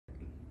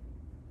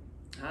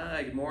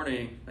Hi, good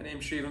morning. My name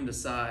is Shivam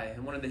Desai.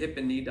 I'm one of the hip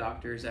and knee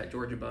doctors at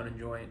Georgia Bone and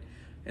Joint,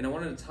 and I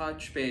wanted to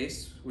touch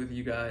base with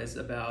you guys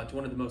about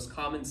one of the most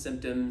common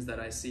symptoms that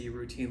I see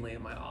routinely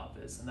in my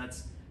office, and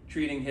that's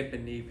treating hip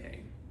and knee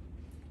pain.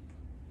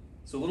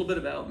 So a little bit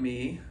about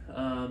me.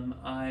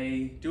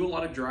 I do a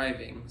lot of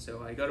driving,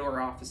 so I go to our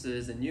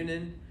offices in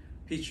Union,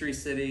 Peachtree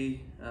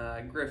City,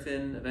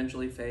 Griffin,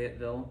 eventually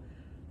Fayetteville,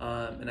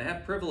 and I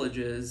have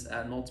privileges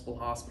at multiple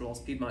hospitals: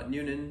 Piedmont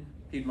Union,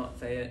 Piedmont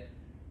Fayette,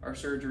 our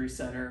surgery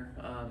center,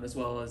 as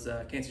well as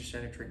Cancer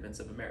Center Treatments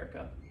of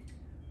America.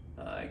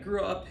 I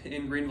grew up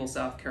in Greenville,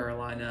 South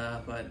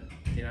Carolina, but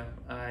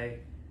I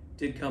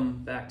did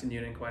come back to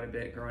Newnan quite a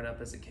bit growing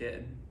up as a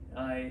kid.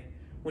 I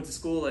went to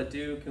school at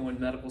Duke and went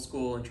to medical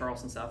school in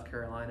Charleston, South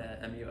Carolina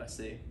at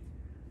MUSC.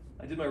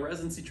 I did my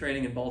residency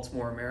training in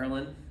Baltimore,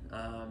 Maryland,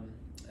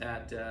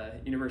 at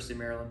University of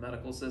Maryland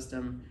Medical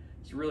System.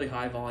 It's a really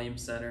high volume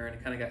center, and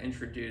I kind of got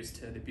introduced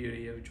to the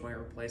beauty of joint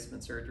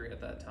replacement surgery at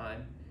that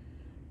time.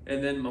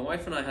 And then my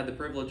wife and I had the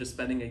privilege of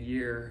spending a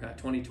year,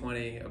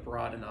 2020,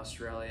 abroad in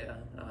Australia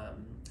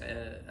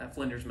at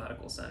Flinders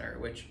Medical Center,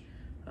 which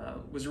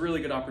was a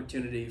really good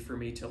opportunity for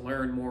me to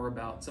learn more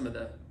about some of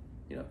the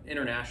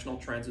international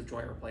trends of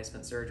joint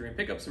replacement surgery and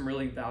pick up some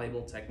really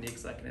valuable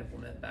techniques that I can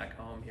implement back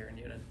home here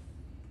in Newnan.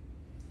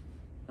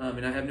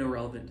 And I have no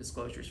relevant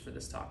disclosures for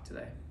this talk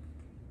today.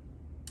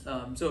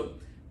 So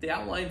the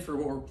outline for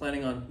what we're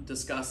planning on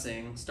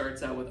discussing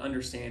starts out with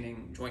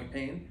understanding joint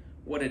pain,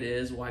 what it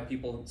is, why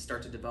people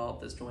start to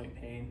develop this joint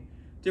pain,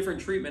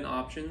 different treatment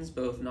options,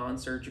 both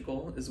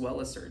non-surgical as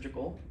well as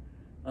surgical,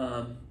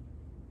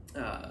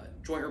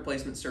 joint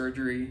replacement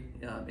surgery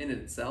in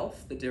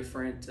itself, the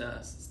different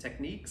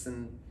techniques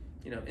and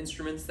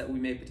instruments that we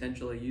may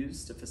potentially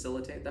use to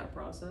facilitate that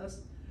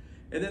process,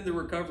 and then the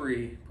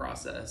recovery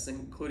process,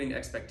 including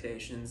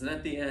expectations. And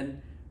at the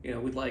end,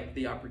 we'd like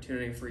the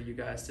opportunity for you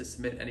guys to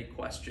submit any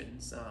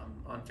questions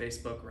on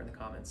Facebook or in the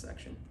comments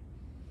section.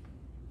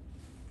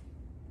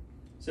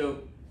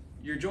 So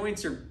your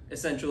joints are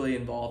essentially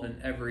involved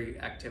in every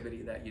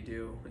activity that you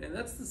do, and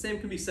that's the same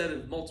can be said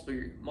of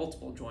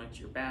multiple joints: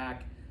 your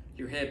back,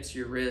 your hips,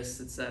 your wrists,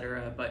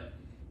 etc. But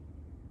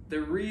the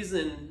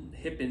reason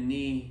hip and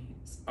knee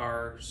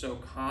are so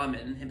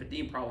common, hip and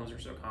knee problems are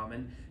so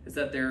common, is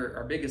that they're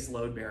our biggest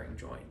load-bearing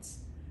joints,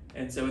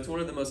 and so it's one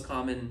of the most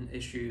common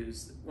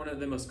issues, one of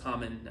the most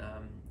common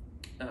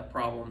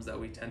problems that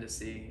we tend to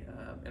see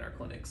in our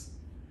clinics.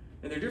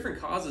 And there are different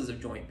causes of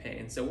joint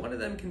pain. So one of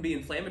them can be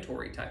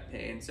inflammatory type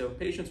pain. So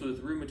patients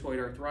with rheumatoid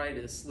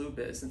arthritis,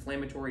 lupus,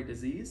 inflammatory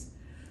disease,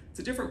 it's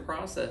a different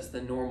process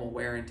than normal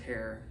wear and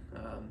tear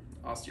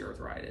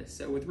osteoarthritis.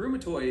 So with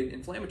rheumatoid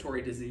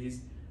inflammatory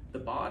disease, the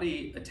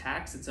body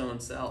attacks its own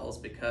cells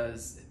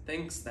because it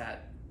thinks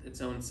that its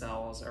own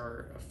cells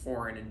are a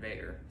foreign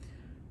invader.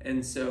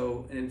 And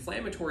so an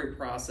inflammatory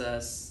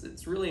process,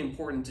 it's really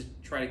important to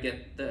try to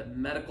get the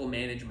medical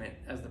management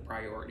as the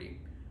priority.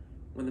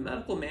 When the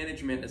medical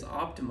management is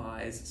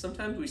optimized,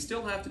 sometimes we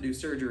still have to do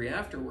surgery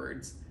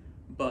afterwards,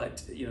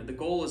 but the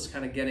goal is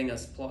kind of getting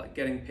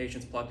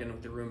patients plugged in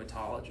with the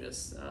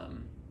rheumatologist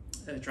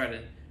and try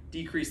to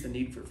decrease the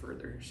need for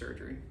further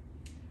surgery.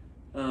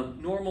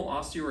 Normal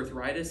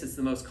osteoarthritis is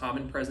the most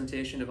common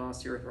presentation of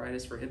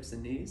osteoarthritis for hips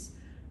and knees,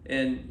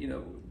 and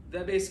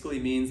that basically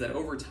means that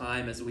over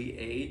time, as we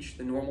age,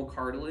 the normal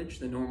cartilage,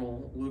 the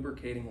normal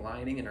lubricating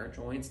lining in our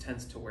joints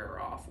tends to wear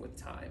off with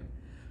time.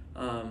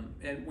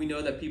 And we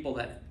know that people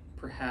that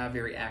have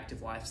very active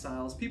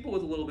lifestyles, people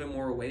with a little bit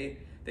more weight,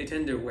 they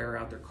tend to wear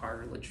out their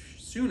cartilage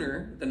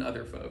sooner than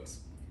other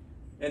folks.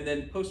 And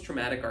then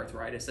post-traumatic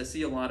arthritis, I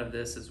see a lot of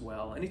this as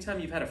well. Anytime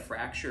you've had a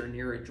fracture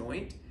near a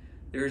joint,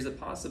 there's a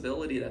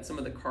possibility that some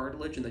of the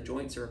cartilage in the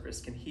joint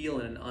surface can heal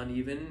in an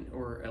uneven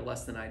or a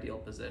less than ideal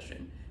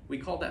position. We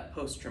call that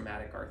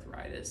post-traumatic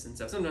arthritis. And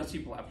so sometimes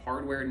people have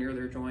hardware near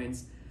their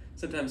joints.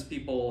 Sometimes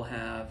people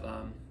have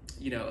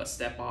a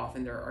step off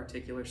in their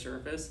articular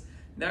surface.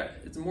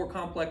 It's a more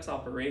complex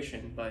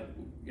operation, but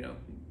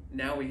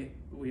now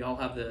we all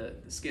have the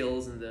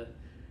skills and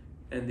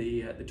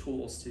the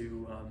tools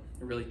to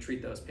really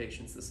treat those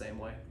patients the same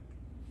way.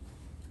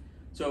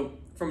 So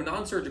from a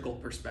non-surgical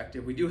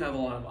perspective, we do have a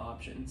lot of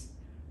options.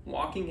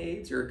 Walking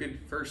aids are a good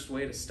first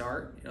way to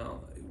start,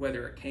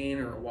 whether a cane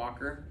or a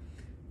walker.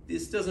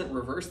 This doesn't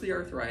reverse the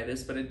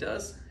arthritis, but it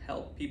does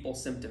help people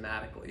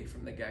symptomatically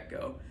from the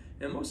get-go.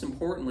 And most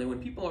importantly, when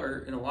people are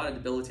in a lot of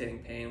debilitating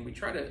pain, we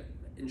try to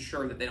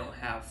ensure that they don't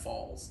have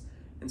falls.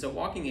 And so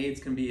walking aids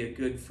can be a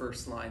good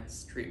first line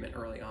treatment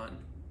early on.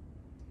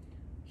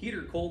 Heat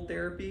or cold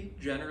therapy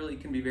generally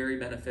can be very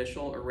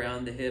beneficial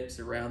around the hips,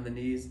 around the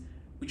knees.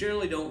 We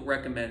generally don't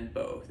recommend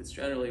both. It's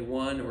generally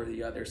one or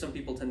the other. Some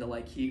people tend to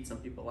like heat, some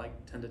people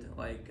tend to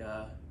like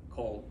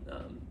cold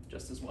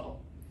just as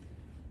well.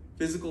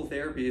 Physical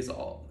therapy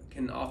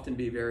can often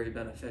be very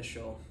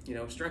beneficial.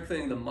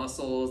 Strengthening the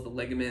muscles, the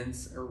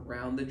ligaments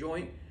around the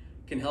joint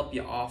can help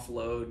you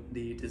offload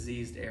the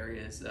diseased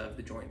areas of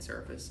the joint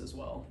surface as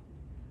well.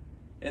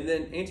 And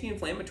then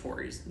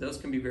anti-inflammatories, those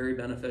can be very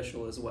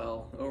beneficial as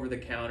well.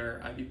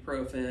 Over-the-counter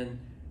ibuprofen,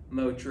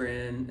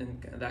 Motrin,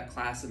 and that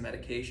class of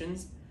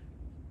medications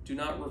do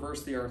not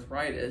reverse the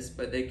arthritis,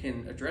 but they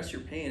can address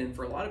your pain. And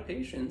for a lot of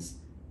patients,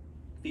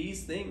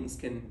 these things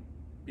can,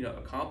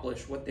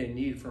 accomplish what they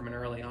need from an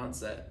early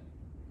onset.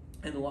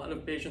 And a lot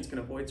of patients can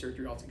avoid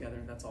surgery altogether,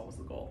 and that's always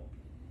the goal.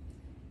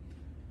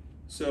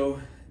 So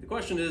the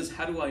question is,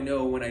 how do I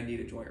know when I need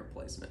a joint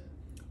replacement?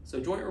 So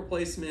joint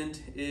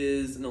replacement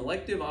is an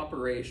elective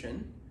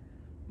operation,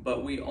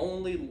 but we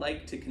only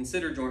like to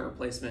consider joint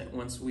replacement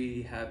once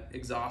we have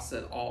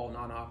exhausted all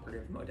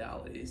non-operative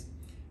modalities.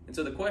 And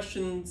so the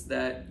questions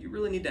that you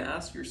really need to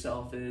ask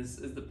yourself is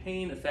the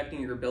pain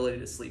affecting your ability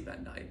to sleep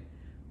at night?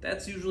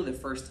 That's usually the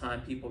first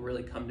time people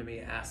really come to me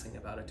asking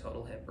about a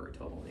total hip or a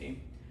total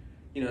knee.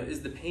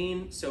 Is the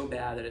pain so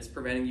bad that it's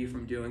preventing you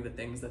from doing the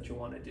things that you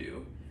want to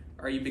do?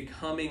 Are you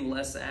becoming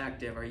less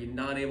active? Are you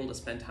not able to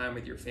spend time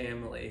with your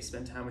family,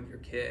 spend time with your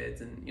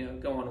kids,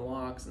 and go on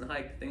walks and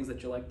hike, things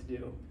that you like to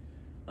do?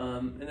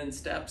 And then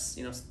steps,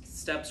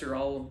 steps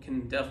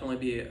can definitely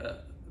be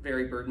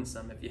very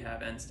burdensome if you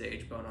have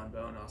end-stage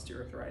bone-on-bone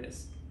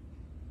osteoarthritis.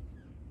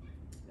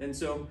 And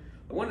so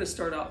I wanted to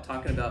start out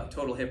talking about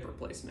total hip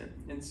replacement.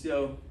 And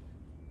so,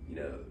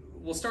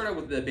 we'll start out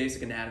with the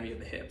basic anatomy of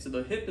the hip. So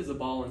the hip is a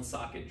ball and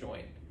socket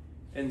joint.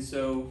 And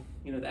so,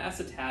 the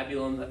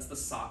acetabulum, that's the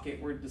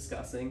socket we're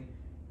discussing,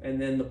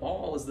 and then the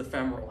ball is the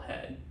femoral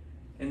head.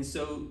 And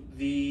so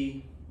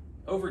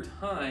over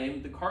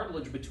time, the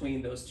cartilage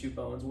between those two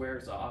bones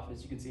wears off,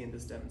 as you can see in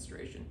this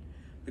demonstration.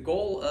 The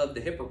goal of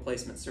the hip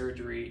replacement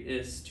surgery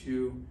is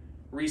to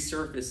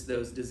resurface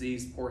those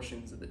diseased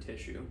portions of the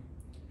tissue.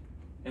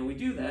 And we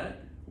do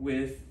that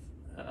with,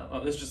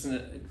 this is just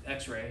an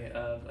x-ray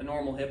of a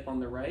normal hip on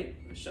the right,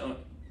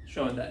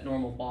 showing that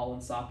normal ball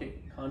and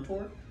socket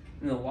contour,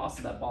 and the loss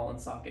of that ball and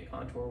socket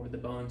contour where the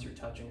bones are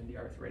touching in the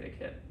arthritic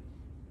hip.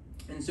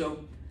 And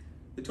so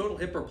the total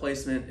hip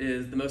replacement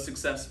is the most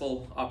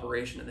successful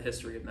operation in the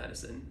history of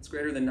medicine. It's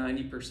greater than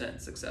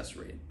 90% success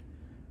rate.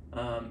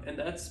 And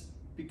that's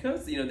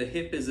because the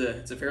hip is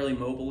it's a fairly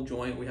mobile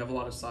joint. We have a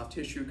lot of soft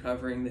tissue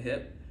covering the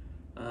hip.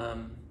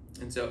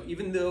 And so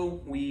even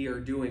though we are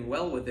doing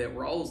well with it,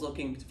 we're always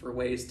looking for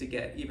ways to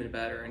get even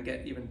better and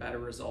get even better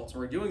results.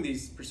 And we're doing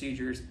these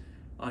procedures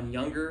on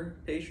younger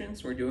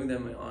patients. We're doing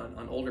them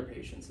on older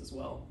patients as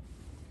well.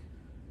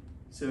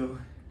 So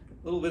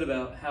a little bit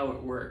about how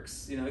it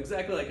works.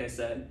 Exactly like I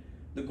said,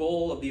 the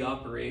goal of the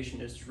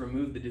operation is to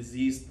remove the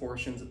diseased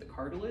portions of the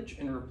cartilage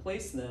and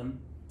replace them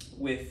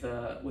with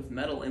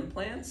metal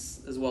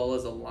implants, as well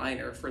as a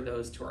liner for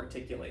those to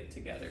articulate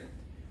together.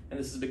 And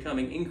this is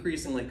becoming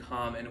increasingly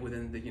common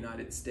within the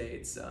United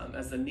States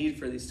as the need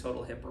for these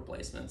total hip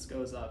replacements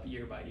goes up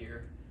year by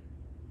year.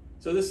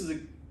 So this is a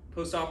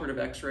postoperative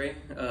x-ray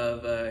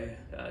of a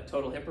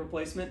total hip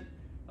replacement.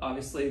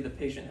 Obviously, the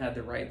patient had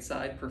the right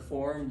side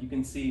performed. You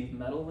can see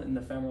metal in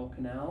the femoral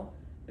canal,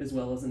 as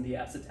well as in the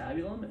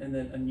acetabulum, and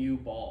then a new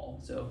ball.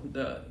 So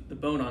the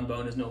bone on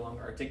bone is no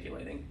longer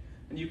articulating.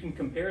 And you can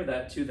compare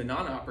that to the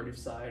non-operative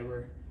side,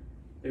 where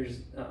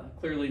there's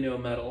clearly no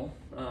metal,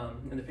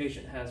 and the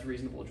patient has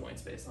reasonable joint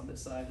space on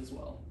this side as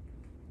well.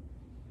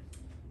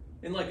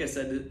 And like I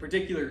said, the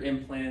particular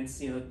implants,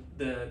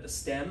 the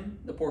stem,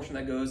 the portion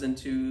that goes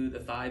into the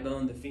thigh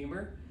bone, the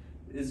femur,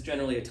 is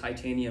generally a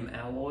titanium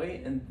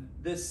alloy, and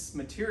this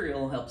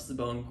material helps the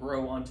bone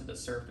grow onto the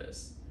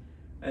surface.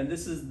 And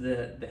this is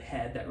the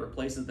head that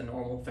replaces the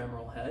normal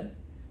femoral head.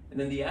 And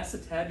then the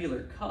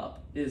acetabular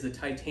cup is a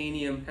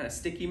titanium kind of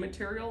sticky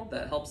material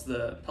that helps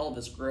the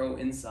pelvis grow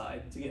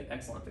inside to get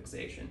excellent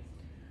fixation.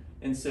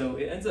 And so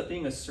it ends up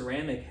being a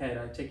ceramic head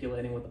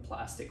articulating with a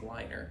plastic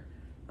liner.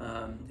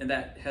 And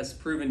that has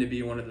proven to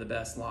be one of the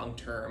best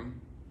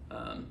long-term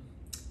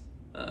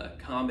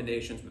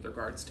combinations with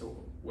regards to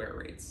wear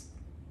rates.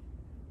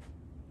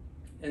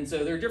 And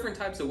so there are different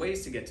types of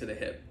ways to get to the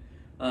hip.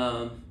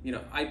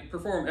 I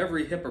perform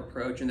every hip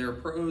approach, and there are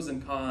pros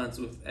and cons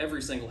with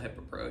every single hip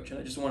approach. And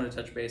I just wanted to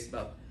touch base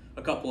about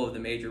a couple of the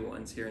major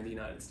ones here in the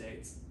United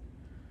States.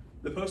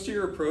 The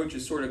posterior approach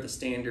is sort of the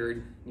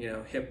standard,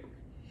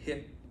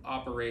 hip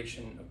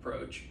operation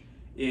approach.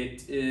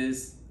 It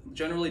is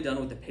generally done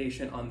with the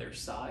patient on their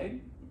side,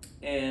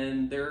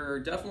 and there are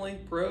definitely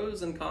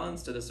pros and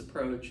cons to this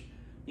approach.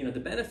 The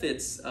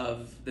benefits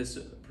of this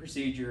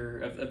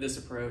procedure, of this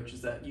approach,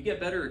 is that you get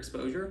better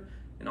exposure,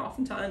 and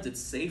oftentimes it's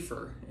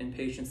safer in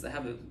patients that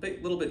have a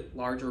little bit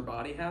larger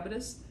body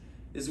habitus,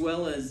 as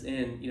well as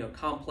in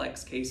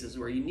complex cases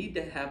where you need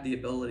to have the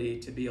ability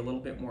to be a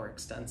little bit more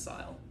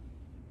extensile.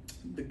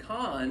 The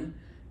con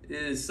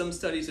is some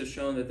studies have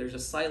shown that there's a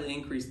slightly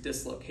increased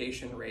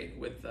dislocation rate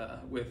with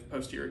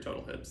posterior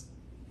total hips.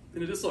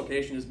 And a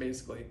dislocation is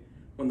basically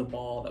when the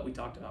ball that we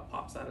talked about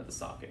pops out of the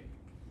socket.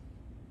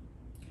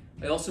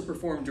 I also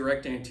perform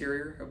direct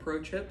anterior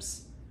approach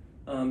hips.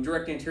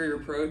 Direct anterior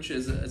approach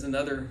is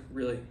another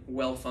really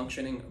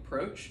well-functioning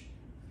approach.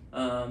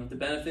 The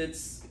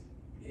benefits,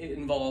 it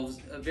involves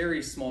a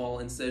very small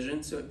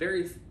incision, so it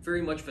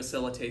very much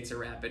facilitates a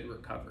rapid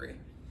recovery.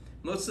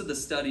 Most of the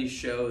studies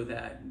show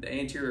that the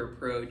anterior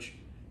approach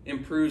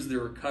improves the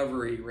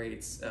recovery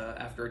rates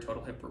after a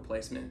total hip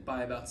replacement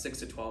by about 6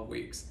 to 12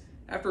 weeks.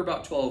 After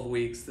about 12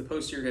 weeks, the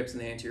posterior hips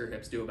and the anterior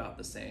hips do about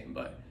the same,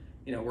 but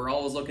we're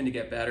always looking to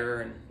get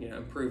better and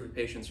improve the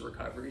patient's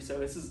recovery.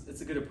 So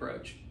it's a good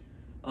approach.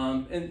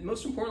 And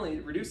most importantly,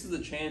 it reduces the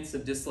chance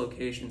of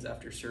dislocations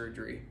after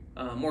surgery,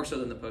 more so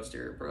than the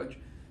posterior approach.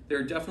 There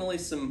are definitely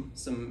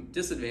some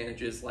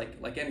disadvantages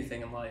like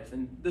anything in life,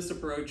 and this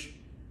approach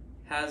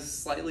has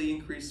slightly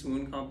increased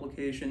wound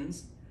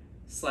complications,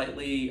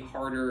 slightly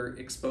harder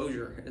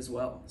exposure as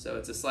well. So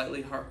it's a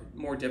slightly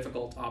more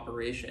difficult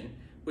operation,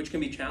 which can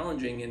be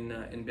challenging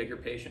in bigger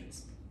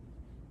patients.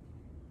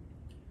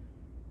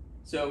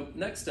 So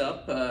next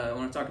up, I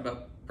want to talk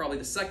about probably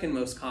the second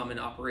most common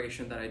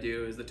operation that I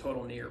do is the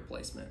total knee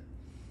replacement.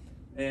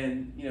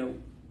 And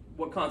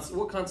what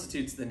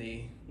constitutes the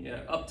knee?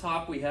 Up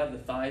top we have the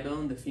thigh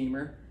bone, the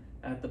femur.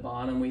 At the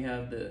bottom we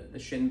have the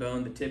shin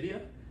bone, the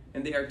tibia.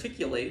 And they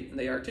articulate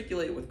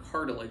with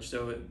cartilage,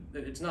 so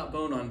it's not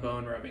bone on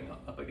bone rubbing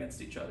up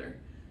against each other.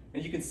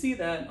 And you can see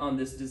that on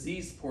this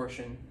diseased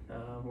portion,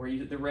 where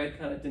the red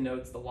kind of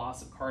denotes the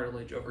loss of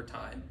cartilage over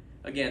time.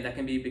 Again, that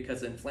can be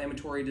because of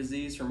inflammatory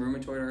disease from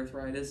rheumatoid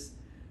arthritis.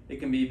 It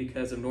can be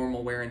because of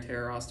normal wear and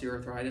tear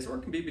osteoarthritis, or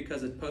it can be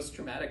because of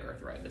post-traumatic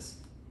arthritis.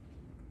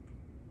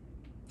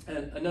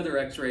 And another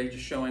x-ray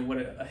just showing what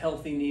a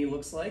healthy knee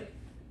looks like.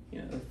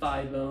 The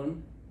thigh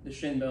bone, the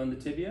shin bone, the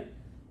tibia.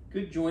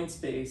 Good joint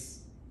space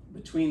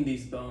between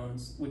these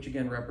bones, which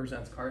again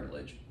represents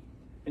cartilage.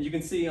 And you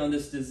can see on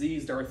this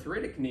diseased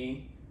arthritic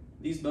knee,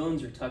 these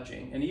bones are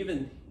touching. And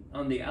even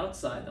on the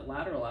outside, the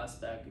lateral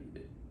aspect,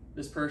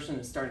 this person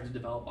is starting to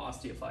develop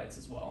osteophytes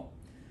as well.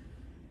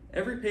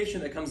 Every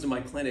patient that comes to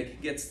my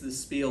clinic gets the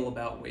spiel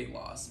about weight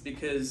loss,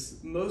 because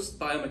most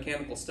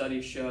biomechanical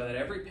studies show that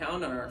every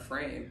pound on our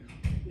frame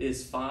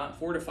is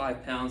 4 to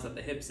 5 pounds that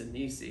the hips and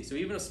knees see. So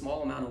even a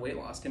small amount of weight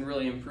loss can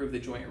really improve the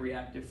joint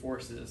reactive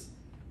forces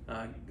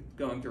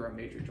going through our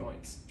major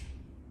joints.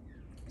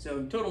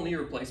 So total knee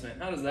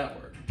replacement, how does that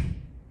work?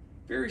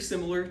 Very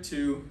similar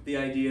to the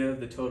idea of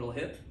the total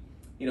hip.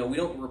 We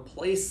don't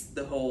replace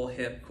the whole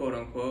hip, quote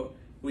unquote,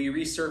 we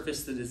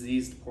resurface the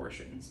diseased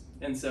portions.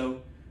 And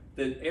so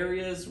the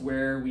areas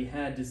where we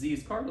had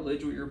diseased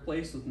cartilage we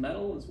replaced with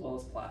metal as well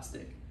as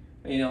plastic.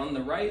 On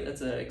the right,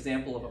 that's an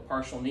example of a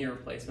partial knee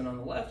replacement. On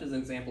the left is an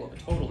example of a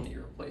total knee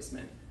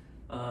replacement.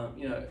 A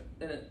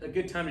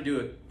good time to do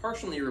a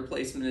partial knee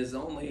replacement is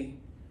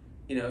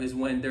is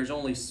when there's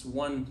only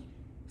one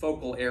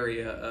focal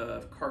area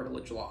of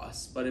cartilage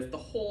loss. But if the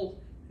whole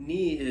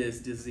knee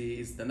is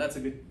diseased, then that's a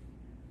good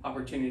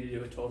opportunity to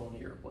do a total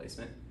knee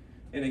replacement.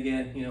 And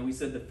again, we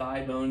said the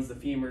thigh bones, the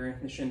femur,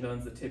 the shin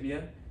bones, the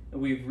tibia,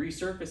 and we've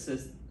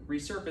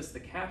resurfaced the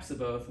caps of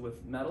both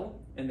with metal,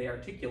 and they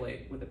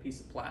articulate with a piece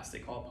of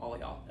plastic called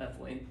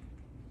polyethylene.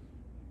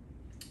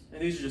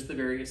 And these are just the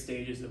various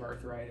stages of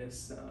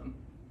arthritis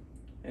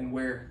and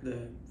where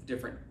the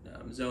different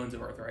zones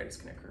of arthritis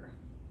can occur.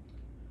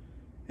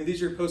 And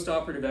these are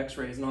post-operative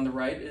x-rays, and on the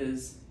right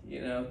is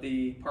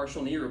the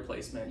partial knee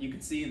replacement. You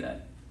can see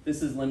that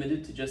this is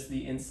limited to just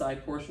the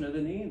inside portion of the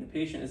knee, and the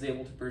patient is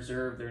able to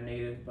preserve their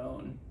native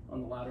bone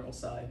on the lateral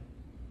side.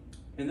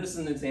 And this is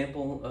an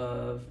example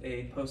of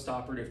a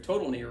post-operative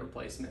total knee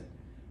replacement,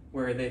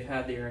 where they've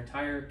had their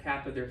entire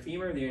cap of their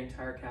femur, the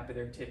entire cap of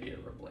their tibia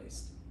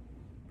replaced.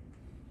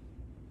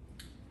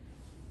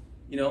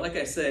 Like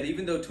I said,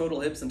 even though total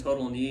hips and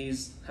total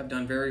knees have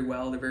done very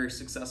well, they're very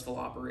successful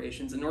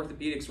operations. In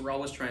orthopedics, we're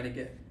always trying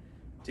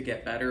to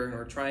get better, and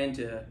we're trying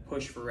to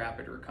push for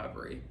rapid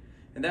recovery.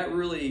 And that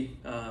really,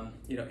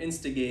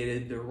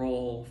 instigated the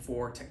role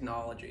for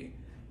technology.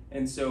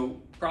 And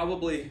so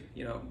probably,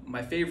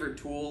 my favorite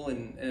tool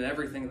in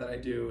everything that I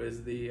do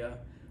is the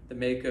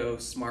Mako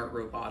Smart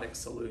Robotics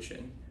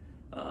solution.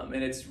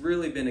 And it's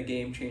really been a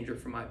game changer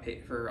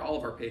for all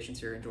of our patients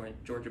here in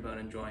Georgia Bone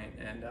and Joint,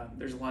 and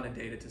there's a lot of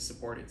data to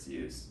support its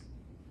use.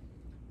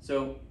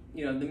 So,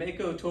 the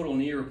Mako total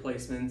knee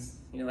replacements,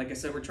 like I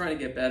said, we're trying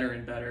to get better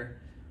and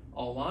better.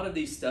 A lot of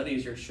these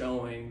studies are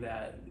showing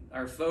that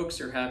our folks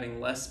are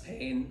having less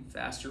pain,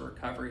 faster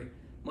recovery,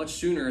 much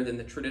sooner than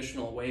the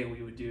traditional way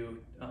we would do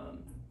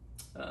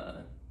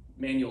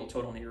manual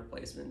total knee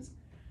replacements.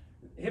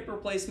 Hip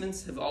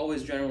replacements have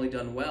always generally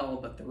done well,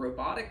 but the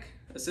robotic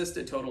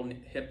assisted total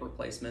hip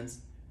replacements,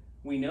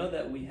 we know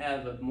that we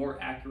have a more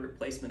accurate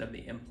placement of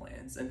the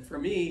implants. And for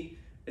me,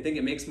 I think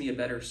it makes me a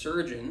better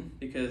surgeon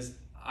because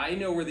I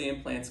know where the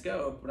implants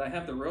go, but I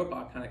have the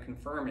robot kind of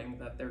confirming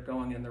that they're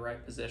going in the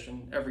right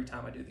position every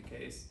time I do the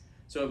case.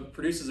 So it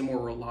produces a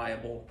more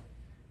reliable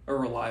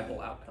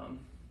outcome.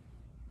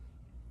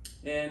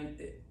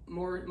 And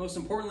most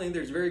importantly,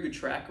 there's a very good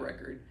track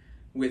record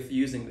with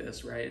using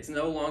this, right? It's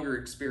no longer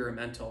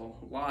experimental.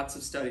 Lots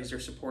of studies are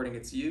supporting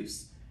its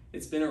use.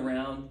 It's been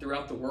around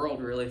throughout the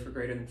world really for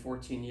greater than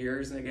 14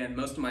 years. And again,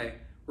 most of my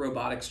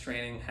robotics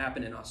training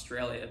happened in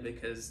Australia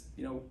because,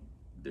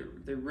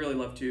 they really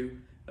love to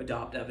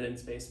adopt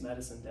evidence-based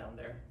medicine down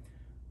there.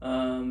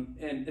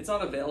 And it's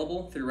not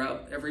available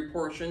throughout every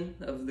portion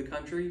of the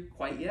country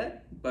quite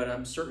yet, but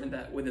I'm certain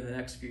that within the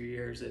next few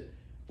years it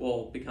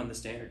will become the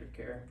standard of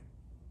care.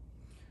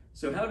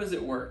 So how does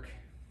it work?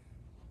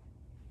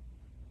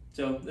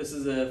 So this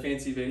is a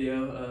fancy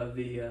video of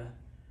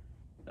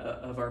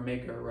of our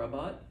Mako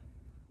robot.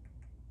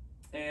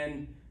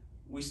 And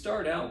we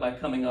start out by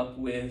coming up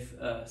with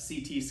a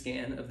CT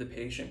scan of the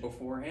patient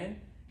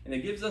beforehand, and it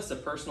gives us a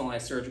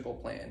personalized surgical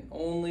plan.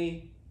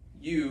 Only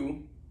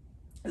you,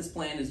 this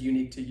plan is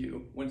unique to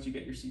you once you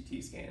get your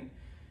CT scan.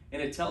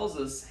 And it tells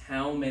us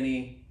how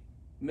many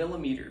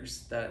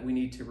millimeters that we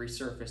need to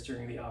resurface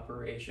during the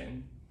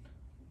operation.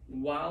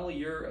 While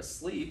you're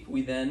asleep,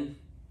 we then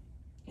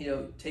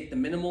take the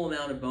minimal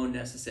amount of bone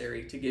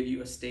necessary to give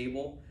you a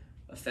stable,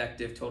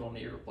 effective total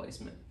knee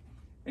replacement.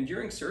 And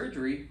during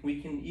surgery,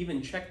 we can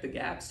even check the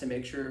gaps to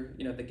make sure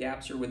the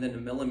gaps are within a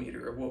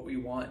millimeter of what we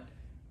want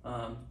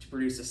to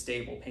produce a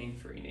stable,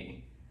 pain-free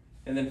knee.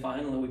 And then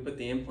finally, we put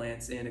the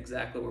implants in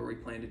exactly where we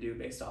plan to do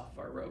based off of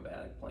our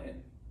robotic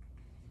plan.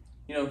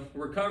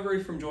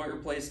 Recovery from joint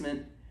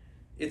replacement,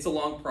 it's a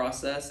long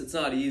process. It's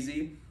not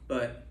easy,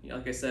 but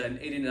like I said,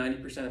 80 to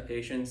 90% of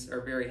patients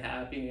are very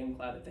happy and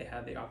glad that they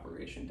had the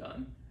operation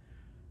done.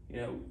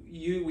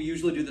 We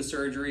usually do the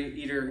surgery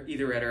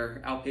either at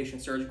our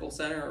outpatient surgical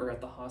center or at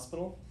the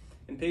hospital.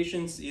 And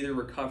patients either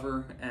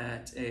recover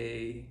at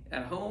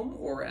home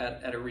or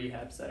at a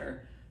rehab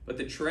center. But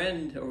the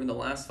trend over the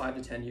last 5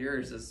 to 10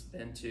 years has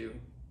been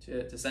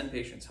to send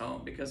patients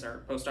home because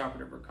our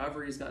postoperative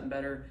recovery has gotten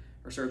better,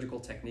 our surgical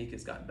technique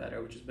has gotten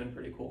better, which has been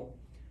pretty cool.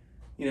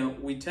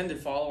 We tend to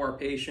follow our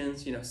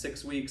patients,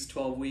 6 weeks,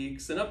 12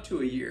 weeks, and up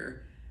to a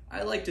year.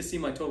 I like to see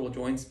my total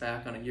joints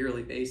back on a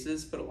yearly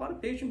basis, but a lot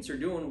of patients are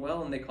doing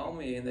well and they call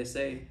me and they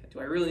say, do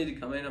I really need to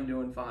come in? I'm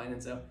doing fine.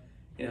 And so,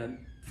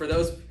 for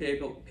those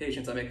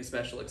patients, I make a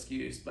special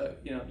excuse,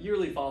 but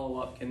yearly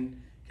follow-up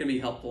can be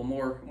helpful,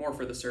 more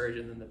for the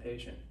surgeon than the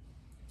patient.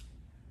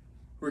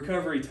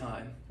 Recovery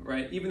time,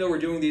 right? Even though we're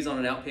doing these on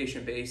an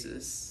outpatient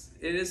basis,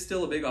 it is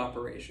still a big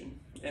operation.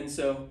 And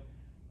so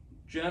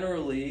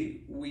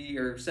generally, we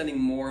are sending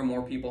more and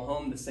more people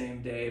home the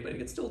same day, but it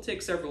can still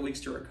take several weeks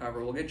to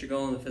recover. We'll get you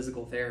going to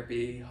physical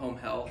therapy, home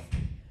health,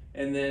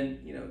 and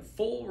then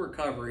full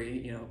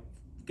recovery,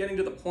 getting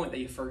to the point that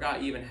you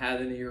forgot you even had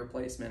the knee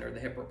replacement or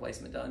the hip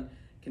replacement done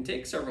can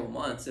take several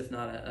months, if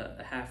not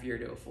a half year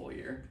to a full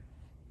year.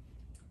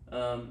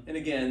 And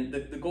again,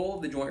 the goal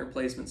of the joint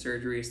replacement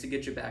surgery is to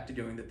get you back to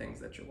doing the things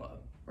that you love,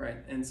 right?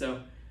 And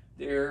so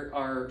there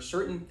are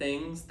certain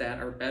things that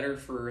are better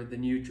for the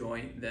new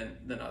joint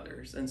than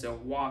others. And so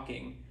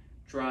walking,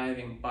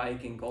 driving,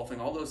 biking,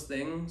 golfing, all those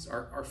things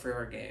are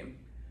fair game.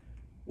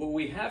 What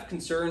we have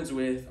concerns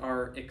with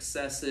are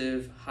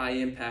excessive high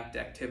impact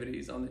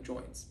activities on the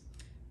joints.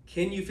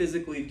 Can you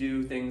physically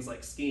do things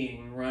like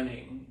skiing,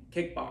 running,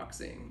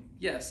 kickboxing?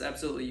 Yes,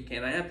 absolutely you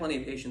can. I have plenty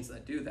of patients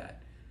that do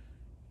that.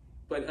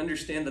 But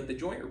understand that the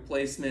joint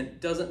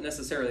replacement doesn't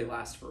necessarily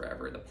last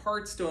forever. The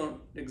parts don't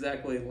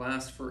exactly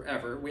last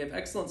forever. We have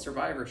excellent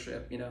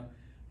survivorship,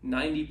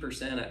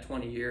 90% at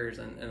 20 years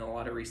in a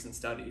lot of recent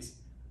studies.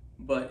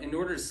 But in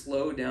order to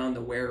slow down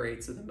the wear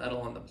rates of the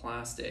metal and the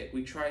plastic,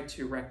 we try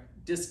to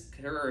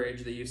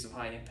discourage the use of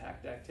high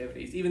impact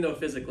activities, even though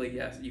physically,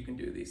 yes, you can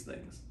do these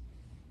things.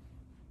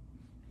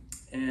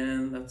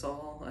 And that's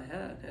all I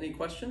had. Any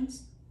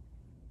questions?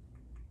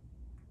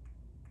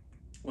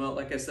 Well,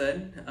 like I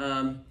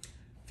said,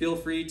 feel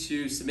free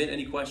to submit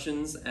any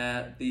questions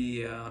at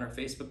on our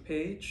Facebook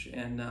page,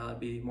 and I'll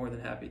be more than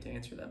happy to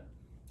answer them.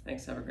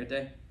 Thanks, have a great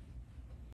day.